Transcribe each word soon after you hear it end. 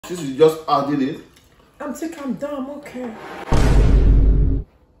This is just adding it. I'm sick, I'm done, okay.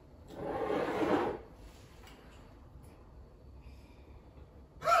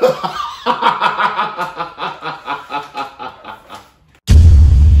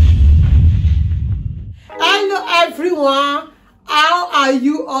 Hello everyone, how are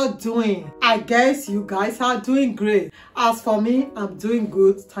you all doing? I guess you guys are doing great. As for me, I'm doing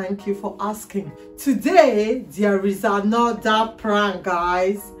good. Thank you for asking. Today there is another prank,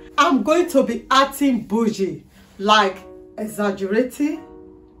 guys. I'm going to be acting bougie, like exaggerating,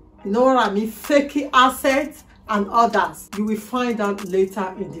 you know what I mean, faking assets and others. You will find out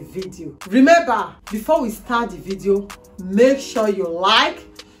later in the video. Remember, before we start the video, make sure you like,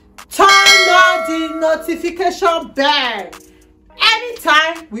 turn on the notification bell.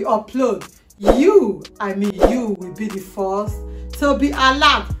 Anytime we upload, you will be the first to be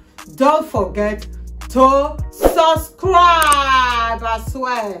alert. Don't forget to subscribe as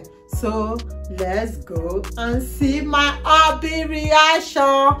well. So let's go and see my hubby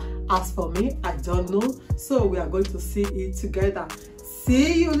reaction. As for me, I don't know, so we are going to see it together.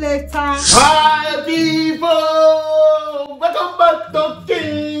 See you later. Hi people, welcome back to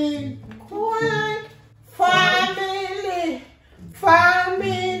King Queen Family.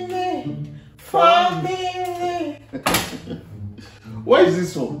 Family. What is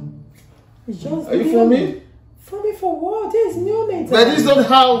this one? It's just Are you for me? For me for what? This is new mate. But this is not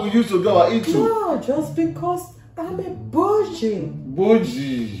how we used to go our intro. No, just because I'm a bougie.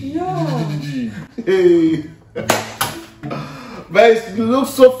 BOUJEE. Yeah. Hey. But it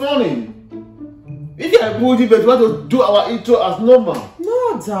looks so funny. If you are bougie, but you want to do our intro as normal.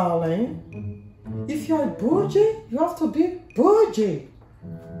 No, darling. If you're a bougie, you have to be bougie.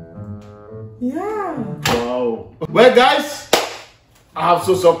 Yeah. Wow. Well, guys, I'm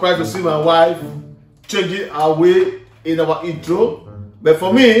so surprised to see my wife changing her way in our intro. But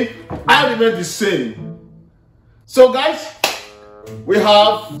for me, I remain the same. So, guys, we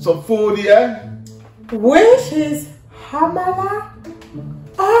have some food here, which is AMALA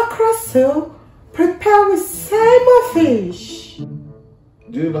OKRA SOUP prepared with salmon fish.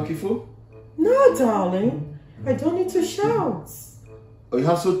 Do you like food? No, darling. I don't need to shout. Oh, you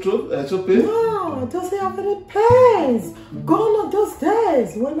have soup? No, it doesn't have any pains. Gone are those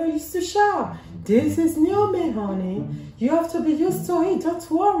days when I used to shout. This is new me, honey. You have to be used to it, don't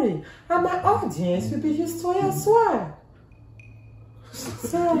worry. And my audience will be used to it as well.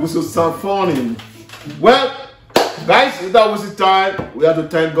 So, This will sound funny. Well, guys, without wasting time, we have to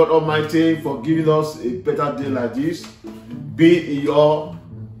thank God Almighty for giving us a better day like this. Be in your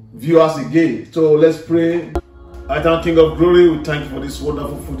viewers again. So let's pray. I thank King of Glory. We thank you for this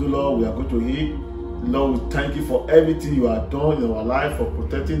wonderful food, Lord. We are going to eat. Lord, we thank you for everything you have done in our life, for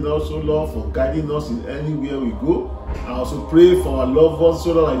protecting us, oh Lord, for guiding us in anywhere we go. I also pray for our loved ones,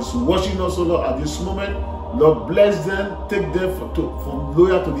 oh Lord, that is watching us, oh Lord, at this moment. Lord, bless them, take them from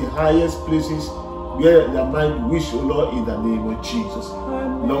lower to the highest places where their mind wish, oh Lord, in the name of Jesus.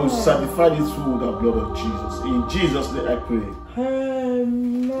 amen. Lord, we sanctify this food with the blood of Jesus. In Jesus' name I pray.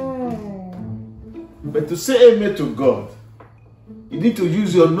 Amen. But to say amen to God, you need to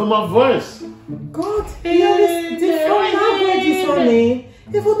use your normal voice. God hears different languages, honey.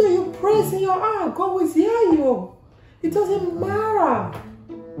 Even though you praise in your heart, God will hear you. It doesn't matter.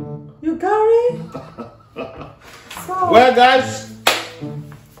 You got it? So, Well, guys,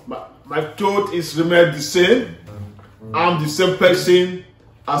 my thought is remain the same. I'm the same person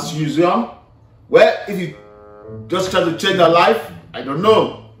as usual. Well, if you just try to change her life, I don't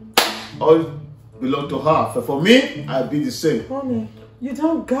know. All belong to her. But for me, I'll be the same. honey, you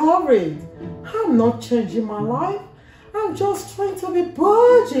don't got it. I'm not changing my life. I'm just trying to be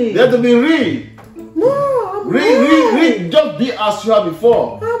bougie. You have to be real. No, I'm real. Real. Just be as you are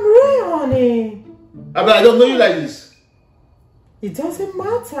before. I'm real, honey. I don't know you like this. It doesn't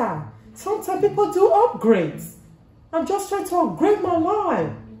matter. Sometimes people do upgrades. I'm just trying to upgrade my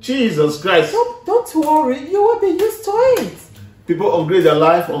life. Jesus Christ. Don't worry, you will be used to it. People upgrade their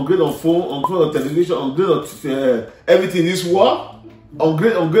life, upgrade on phone, upgrade on television, upgrade on everything in this world.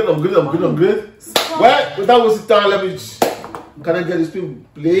 Upgrade. Well, without wasting time, let me. Can I get this people,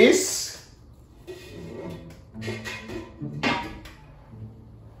 please?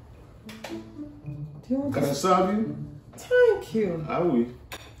 Can I serve you? Thank you. I will.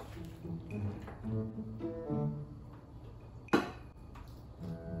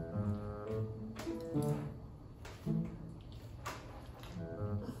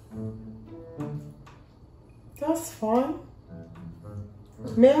 That's fine.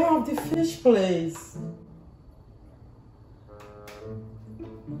 May I have the fish, please?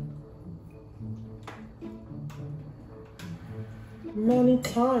 Many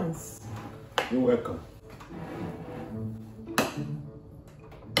times. You're welcome.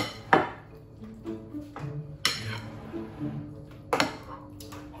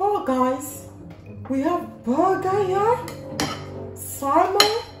 Oh guys, we have burger here, salmon,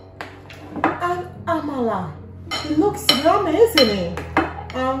 and amala. It looks yummy, isn't it?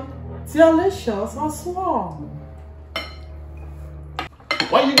 And delicious as well.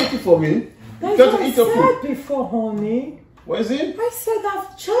 Why are you looking for me? That's Try what to I eat your food. said before, honey. What is it? I said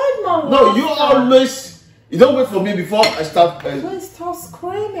I've tried my No, life. you always. You don't wait for me before I start. Don't stop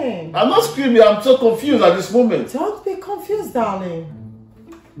screaming. I'm not screaming. I'm so confused at this moment. Don't be confused, darling.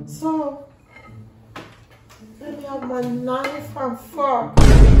 So, let me have my knife and fork.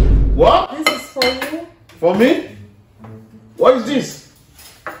 What? This is for you. For me? What is this?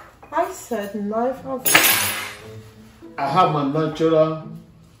 I said knife and fork. I have my natural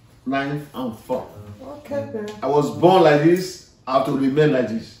knife and fork. Okay, babe. I was born like this. I have to remain like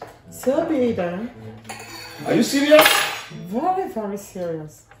this. So be then. Are you serious? Very, very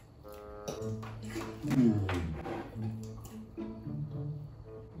serious.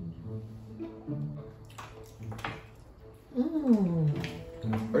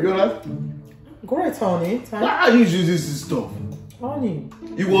 Are you alright? Great, honey. Why are you using this stuff? Honey.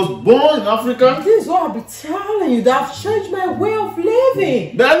 You was born in Africa? This is what I'll be telling you. That I've changed my way of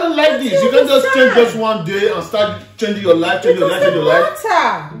living. But I don't like this. You can't just change just one day and start changing your life, change your life, change your life.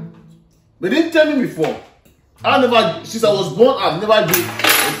 Matter. They didn't tell me before. Since I was born, I've never been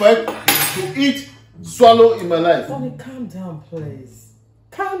in fact to eat, swallow in my life. Honey, calm down, please.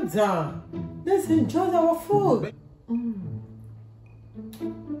 Calm down. Let's enjoy our food.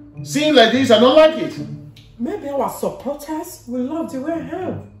 Seeing like this, I don't like it. Maybe our supporters will love the way I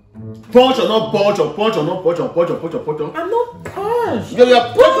am. Punch or not punch, or punch or not punch, or punch or punch or punch. I'm not punched. You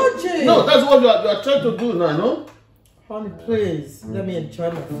are punching. No, that's what you are trying to do now, no? Honey, please, let me enjoy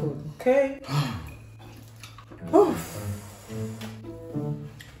my food, okay?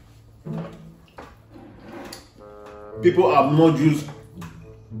 People have not used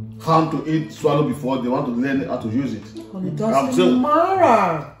hand to eat, swallow before. They want to learn how to use it. Honey, it doesn't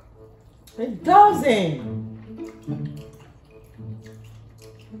matter. It doesn't.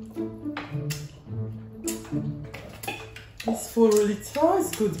 This food really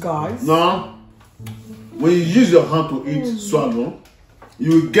tastes good, guys. Now, when you use your hand to eat, swallow,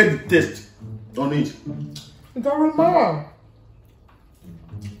 you will get the taste on it. It doesn't matter.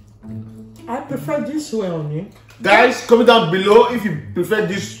 I prefer this way, honey. Guys, comment down below if you prefer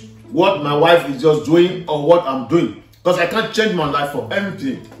this, what my wife is just doing or what I'm doing. Because I can't change my life for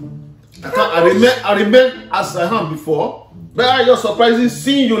anything. I remain as I am before. But I just surprising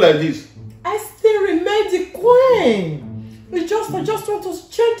seeing you like this. I still remain the queen. I just want to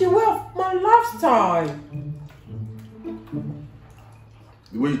change the way of my lifestyle.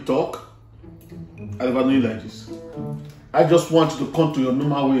 The way you talk, I never knew you like this. I just want you to come to your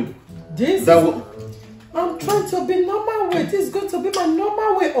normal way. I'm trying to be normal way. This is going to be my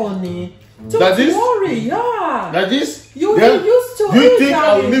normal way, honey. Don't worry, yeah. Like this? You're used to it. You think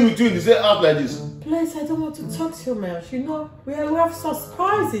I will live with you in the same house like this? Please, I don't want to talk too much. You know, we have some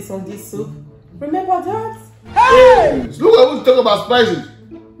spices on this soup. Remember that? Hey! Look at who's talking about spices.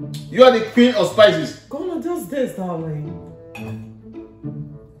 You are the queen of spices. Gone are those days, darling.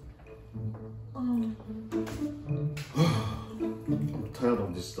 I'm tired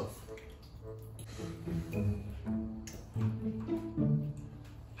of this stuff.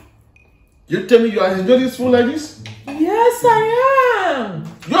 You tell me you are enjoying this food like this? Yes, I am.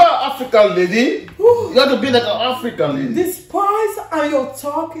 You're an African lady. You have to be like an African lady. The spice and your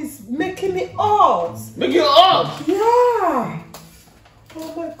talk is making me hot. Make you hot? Yeah.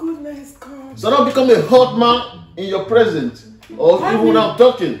 Oh my goodness, God. So don't become a hot man in your presence. Or even when I'm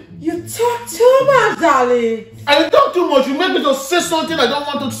talking. You talk too much, darling. I talk too much. You make me to say something I don't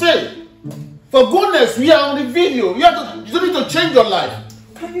want to say. For goodness, we are on the video. You don't need to change your life.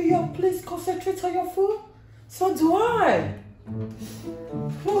 Can you please concentrate on your food? So do I.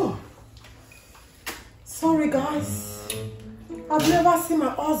 Oh. Sorry, guys. I've never seen my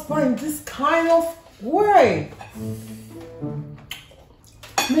husband in this kind of way.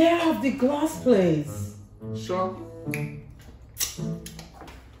 May I have the glass, please? Sure.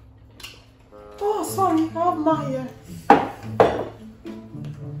 Oh, sorry. I have mine.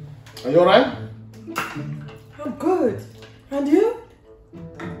 Are you alright? I'm good. And you?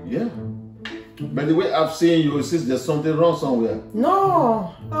 Yeah. By the way I've seen you, it says there's something wrong somewhere.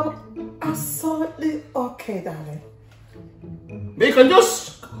 No, I'm absolutely okay, darling. But you can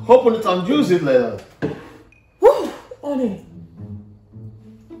just open it and use it like that. Woo, honey.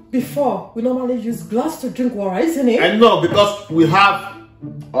 Before, we normally use glass to drink water, isn't it? I know, because we have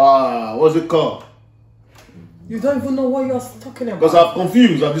What's it called? You don't even know what you're talking about. Because I'm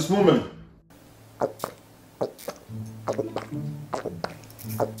confused at this moment.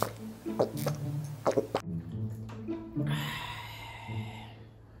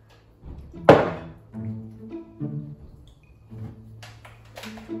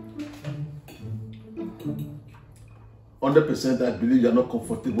 100% I believe you're not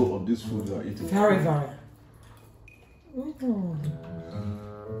comfortable on this food you are eating. Very, very.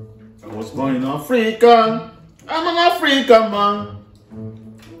 I was born in Africa. I'm an African man.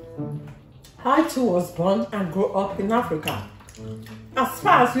 I too was born and grew up in Africa. As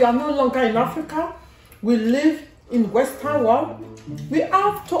far as we are no longer in Africa, we live in Western world, we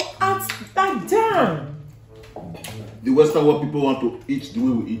have to act that down. The Western world people want to eat the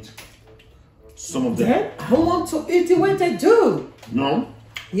way we eat. Some of them. Then I want to eat the way they do. No?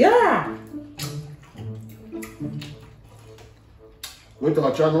 Yeah. Go to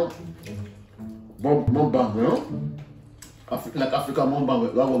our channel. Mukbang, you know? Like African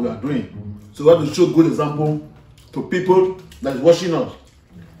Mukbang, that's what we are doing. So we have to show good example to people that is watching us.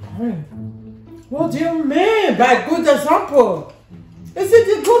 What do you mean by good example? Is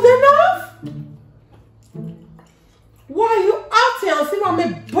it good enough? Why are you acting as if I'm a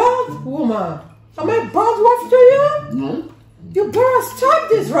bad woman? Am I bad wife to you? No. You better stop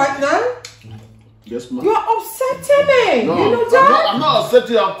this right now. Yes, ma'am. You are upsetting me. No, you know that? I'm not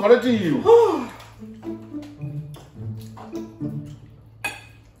upsetting you, I'm correcting you.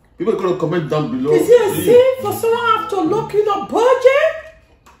 People are going to comment down below. Is it a sin for someone to have to look in a budget?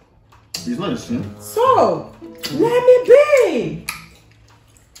 It's not a sin. So, let me be.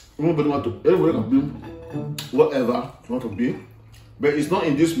 Everybody can be whatever you want to be. But it's not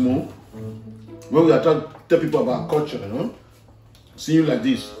in this mood when we are trying to tell people about culture, you know? See you like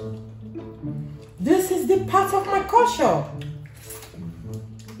this. This is the part of my culture.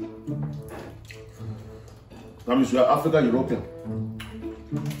 That means you are African European.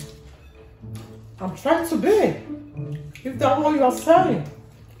 I'm trying to be. If that's what you are saying.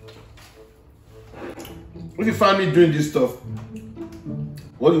 If you find me doing this stuff,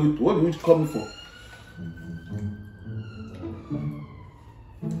 what do you call me for?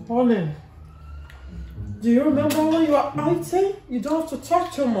 Honey, do you remember when you are eating? You don't have to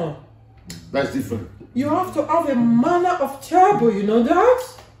talk too much. That's different. You have to have a manner of table, you know that?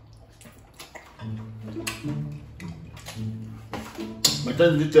 My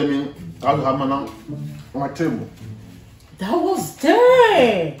friend did tell me how to have manner on my table. That was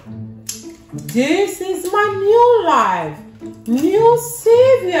there. This is my new life. New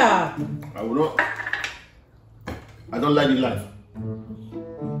Silvia. I will not. I don't like the life.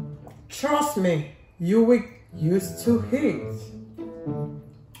 Trust me, you will used to it.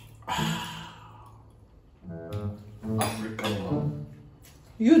 African love.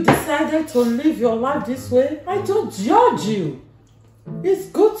 You decided to live your life this way. I don't judge you. It's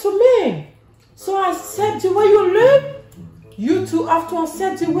good to me. So I accept the way you live. You too have to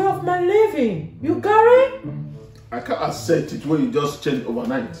accept the way of my living. You got it? I can't accept it when you just change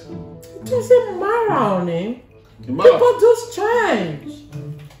overnight. It doesn't matter, honey. People do change.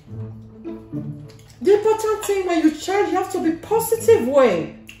 The important thing when you change, you have to be positive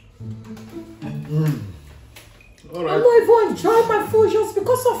way. All right. I'm not even enjoying my food just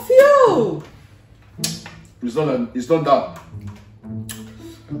because of you. It's not that.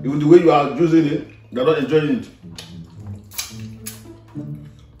 Even the way you are using it, you're not enjoying it.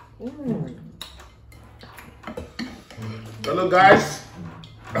 Hello guys.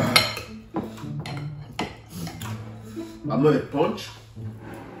 I'm not a punch.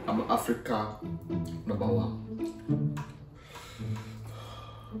 I'm Africa #1.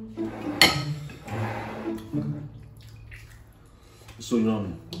 So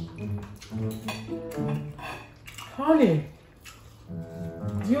yummy. Honey,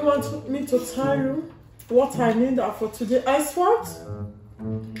 do you want me to tell you what I need for today's export?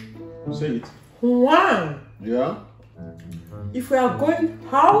 Say it. One. Yeah? If we are going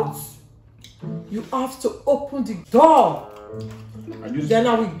out, you have to open the door. Then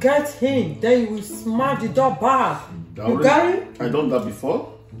I will get in. Then you will smash the door back. You got it? I done that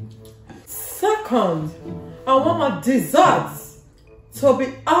before. Second, I want my desserts to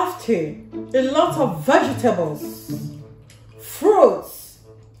be after a lot of vegetables, fruits,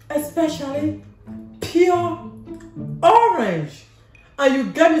 especially pure orange. And you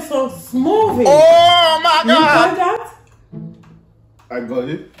get me some smoothie. Oh my God! You got that? I got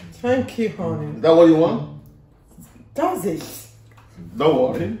it. Thank you, honey. Is that what you want? That's it. Don't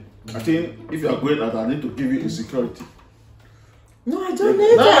worry. I think if you are going out, I need to give you insecurity. No, I don't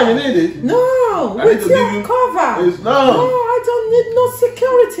need that. No, you need it. No, I need with to your give you cover. No, I don't need no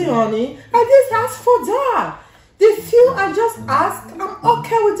security, honey. I didn't ask for that. The few I just asked, I'm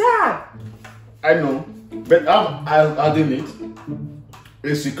okay with that. I know, but I'm adding it.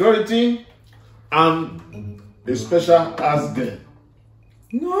 A security and a special ass girl.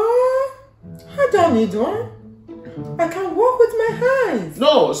 No, I don't need one. I can work with my hands.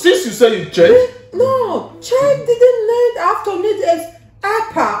 No, since you say you check. No, check didn't need, I have to need a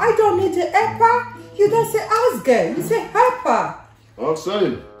helper. I don't need a helper. You don't say ass girl, you say helper. Oh,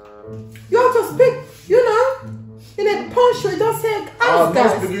 sorry. You have to speak, you know, in a punctual, you don't say ass girl. I'm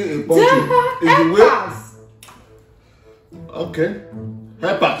not speaking in punctual. Helpers. Okay.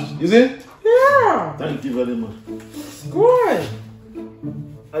 Helpers, is it? Yeah. Thank you very much. It's good.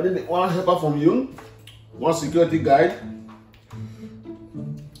 I need one helper from you, one security guide.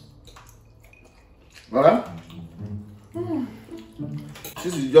 Alright?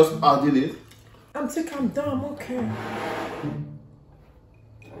 Since you just adding it. I'm think I'm done, I'm okay.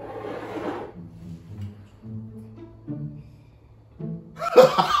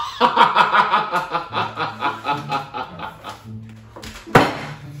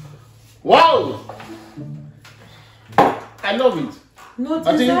 Wow! I love it. No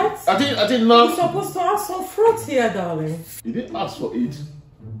dessert? I think now. You're supposed to have some fruit here, darling. You didn't ask for it.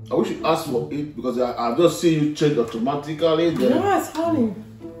 I wish you asked for it because I just see you change automatically. Then. Yes, honey.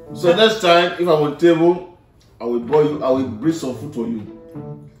 So next time, if I'm on table, I will bring some food for you.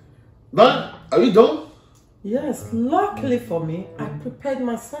 Done? Are you done? Yes, luckily for me, I prepared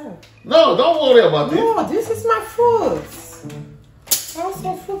myself. No, don't worry about it. No, this is my fruits. I have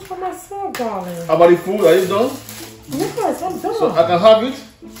some food for myself, darling. About the food, are you done? Yes, I'm done. So I can have it?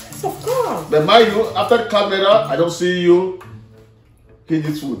 Yes, of course. But mind you, after the camera, I don't see you eat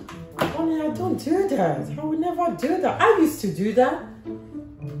this food. Honey, I don't do that. I will never do that. I used to do that.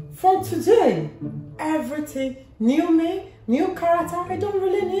 From today, everything, new me, new character, I don't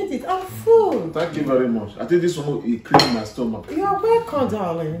really need it. I'm full. Thank you very much. I think this one will clean my stomach. You're welcome,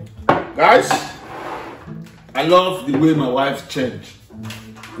 darling. Guys, I love the way my wife changed.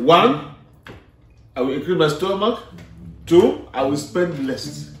 1, I will increase my stomach. 2, I will spend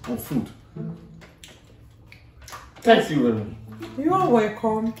less on food. Thank you very much. You are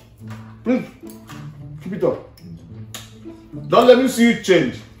welcome. Please, keep it up. Don't let me see you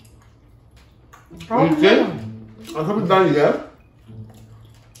change. Okay? I'm coming down here.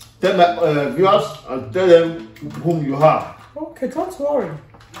 Tell my viewers and tell them whom you are. Okay, don't worry.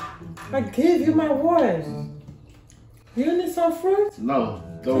 I gave you my word. You need some fruit? No,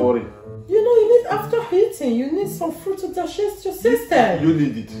 don't worry. You know, you need, after eating, you need some fruit to digest your system. You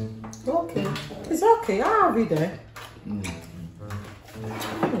need it. Okay. It's okay. I'll have it there.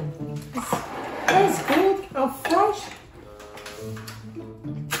 That's good and fresh.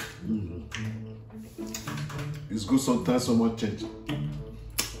 It's good sometimes someone change.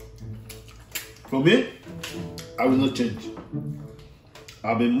 For me, I will not change.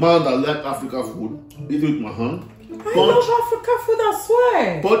 I'm a man that like African food. Eat it with my hand. I love African food, I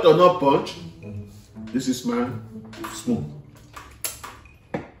swear. Punch or not punch, this is my spoon.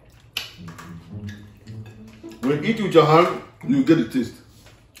 When you eat with your hand, you get the taste.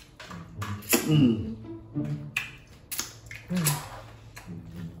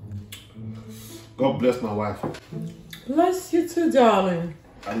 God bless my wife. Bless you too, darling.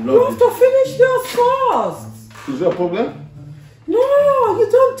 I You love have it. to finish yours first. Is there a problem? No, you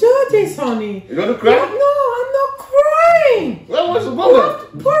don't do this, honey. You gonna cry? No, I'm not crying. Well, what's the You problem? have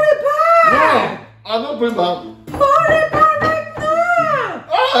to put it back. No, I'm not putting back. Put it back right now.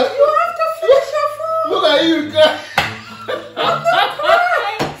 You have to finish your food. Look at you crying. I'm not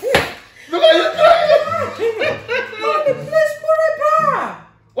crying. Look at you crying. Honey, please put it back.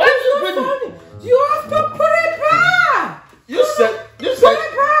 Why did you It's bring not it? funny. You have to put it back. You said. Put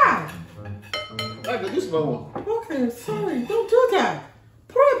it back. Okay, this is my one. Okay, sorry. Don't do that.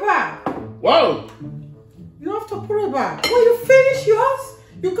 Put it back. Wow. You have to put it back. When you finish yours,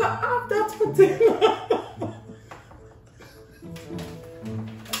 you can have that for dinner.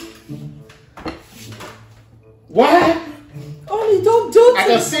 What? Only don't do I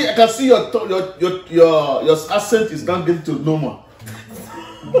this. can see your accent is not getting to normal.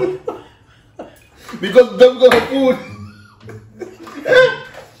 Because of food.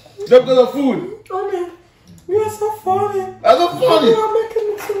 Just because of food. Honey, we are so funny. I'm not funny. We are making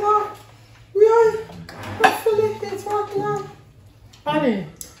me to laugh. We are feeling it right now. Honey,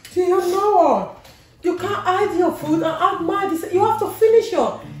 do you know what? You can't hide your food and add mine. You have to finish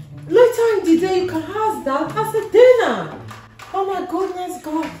your. Later in the day, you can have that as a dinner. Oh my goodness,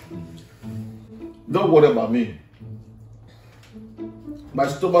 God. Don't worry about me. My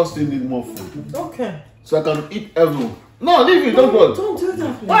stomach still needs more food. Okay. So I can eat everyone. No, leave it. Don't worry. Don't do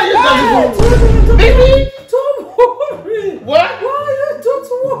that. Why are you Don't Baby? Don't worry. What? Why? Don't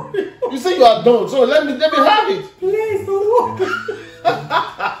worry. You say you are done, so let me have it. Please don't worry.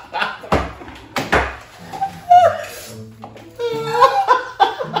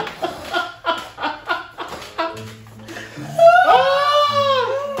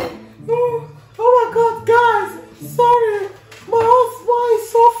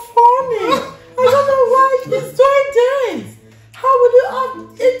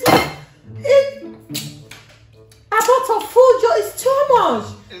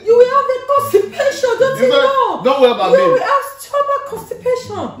 Don't worry about me. me. You will have stomach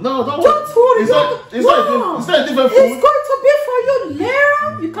constipation. No, don't worry. It's not a different food. It's going to be for you later.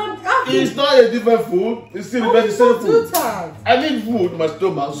 You can have it. It's not a different food. It's still the same food. I need food in my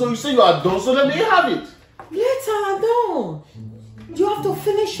stomach. So you say you are done, so let me have it. Later, no. You have to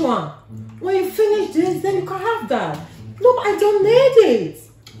finish one. When you finish this, then you can have that. No, I don't need it.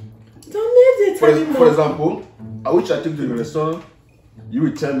 Don't need it anymore. For example, I wish I took you to the restaurant. You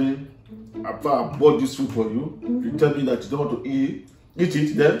will tell me, after I bought this food for you, you tell me that you don't want to eat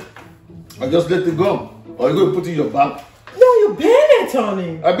it, then I just let it go. Or you're going to put it in your bag. No, you burn it,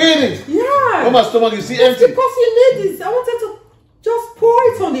 honey. I burn it? Yeah. When my stomach is empty. Because you need this. I wanted to just pour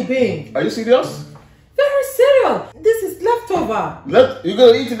it on the bin. Are you serious? Very serious. This is leftover. You're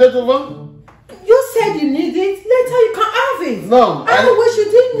going to eat it leftover? You said you need it. Later you can have it. No. I wish you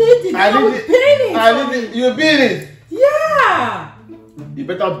didn't need it. I would burn it. I need it. You burn it? Yeah. You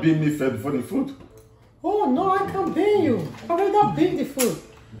better beat me first before the food. Oh no, I can't beat you. I better beat the food.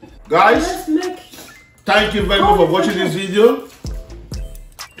 Guys, thank you very much for watching this video.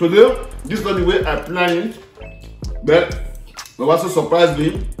 Today, this is not the way I planned it, but we also surprised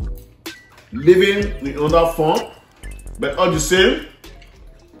me, living in another form. But all the same,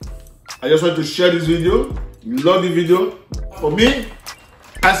 I just want to share this video. You love the video. For me,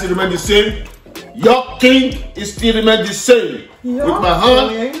 I still remain the same. Your king is still remain the same. With my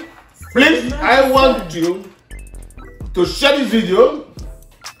hand, please, I want you to share this video,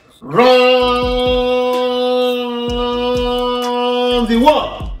 round the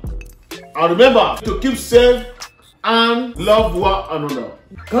world, and remember to keep safe and love one another.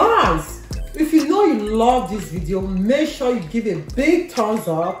 Guys, if you know you love this video, make sure you give a big thumbs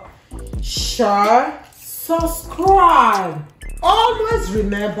up, share, subscribe. Always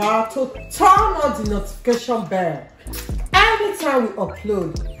remember to turn on the notification bell. Anytime we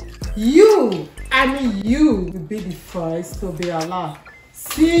upload, you will be the first to be alive.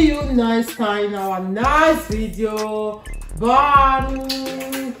 See you next time in our nice video. Bye.